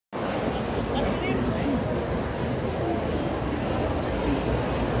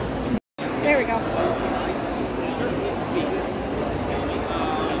There we go.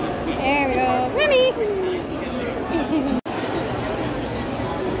 There we go. Remi!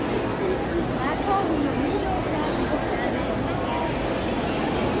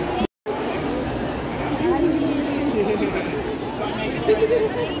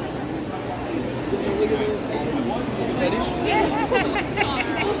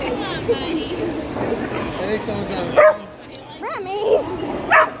 I think someone's having fun. Remi!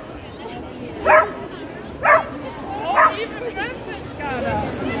 Oh, even Memphis got up.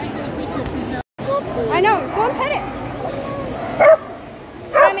 I know, go and pet it.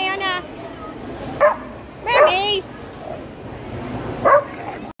 Remi, Anna. Remi!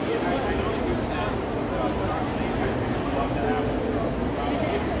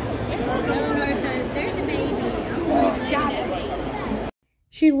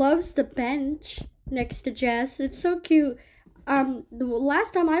 She loves the bench next to Jess. It's so cute. The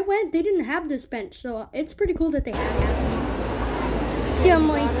last time I went, they didn't have this bench, so it's pretty cool that they have it. Kill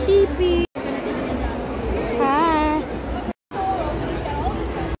my CP. Hi.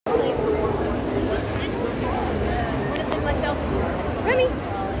 Remi.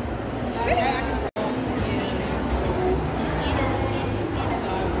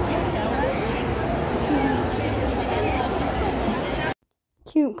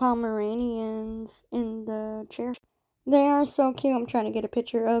 Cute Pomeranians in the chair. They are so cute. I'm trying to get a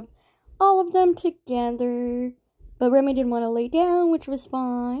picture of all of them together. But Remi didn't want to lay down, which was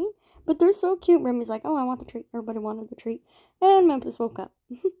fine. But they're so cute. Remi's like, oh, I want the treat. Everybody wanted the treat. And Memphis woke up.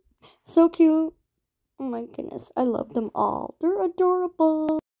 So cute. Oh my goodness. I love them all. They're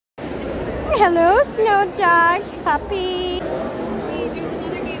adorable. Hello, snow dogs, puppy.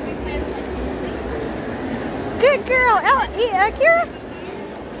 Good girl. Kira?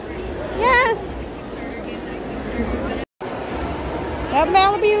 Yes. A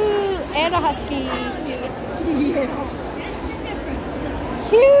Malibu and a husky.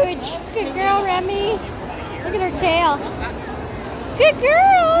 Huge. Good girl, Remi. Look at her tail. Good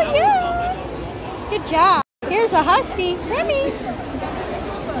girl. Yeah. Good job. Here's a husky. Remi.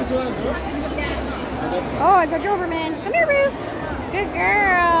 Oh, good Doberman. Come here, Roo. Good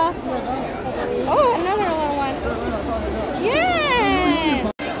girl. Oh, another little one.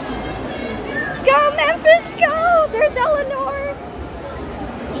 Yeah. Go, Memphis, go. There's Eleanor.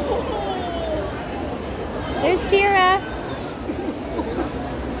 There's Kira.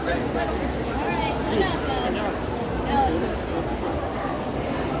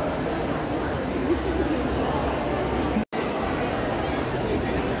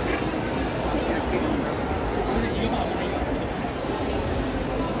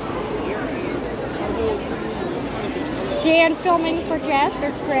 Dan filming for Jess.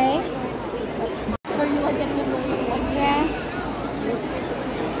 There's Gray. Are you like getting a little one? Yeah.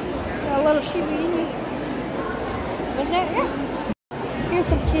 Got a little Shiba. Wasn't it? Yeah. Here's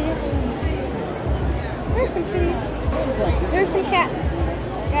some kitties. There's some kitties. There's some cats.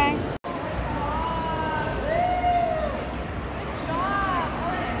 Guys.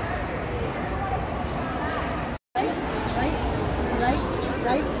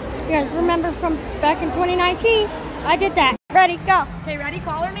 Right. You guys remember from back in 2019? I did that. Ready, go. Okay, ready?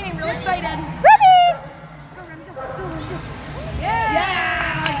 Call her name. Real excited. Ready! Go, Remi, go.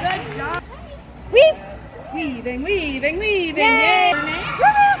 Yeah! Good job. Weave! Weaving. Yay! Yay! Her name?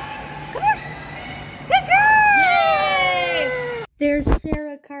 Come here! Good girl! Yay! There's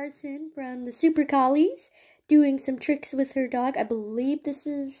Sarah Carson from the Super Collies doing some tricks with her dog. I believe this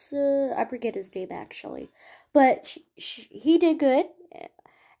is, I forget his name actually. But he did good.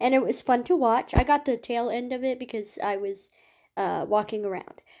 And it was fun to watch. I got the tail end of it because I was walking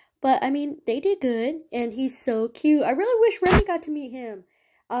around. But, I mean, they did good. And he's so cute. I really wish Remi got to meet him.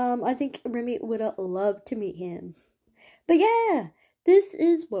 I think Remi would have loved to meet him. But, yeah. This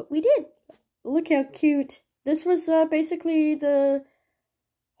is what we did. Look how cute. This was basically the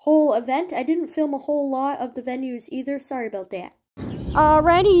whole event. I didn't film a whole lot of the venues either. Sorry about that.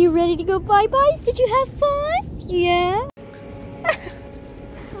 Alrighty, you ready to go bye-byes? Did you have fun? Yeah?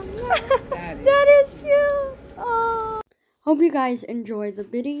 That is cute. Oh. Hope you guys enjoyed the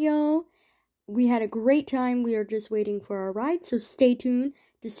video. We had a great time. We are just waiting for our ride, so stay tuned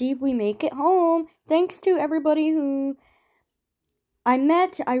to see if we make it home. Thanks to everybody who I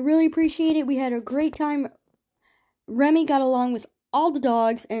met. I really appreciate it. We had a great time. Remi got along with all the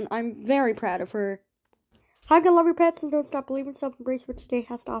dogs, and I'm very proud of her. Hug and love your pets, and don't stop believing. Self-embrace what today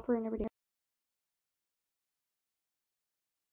has to offer and every day.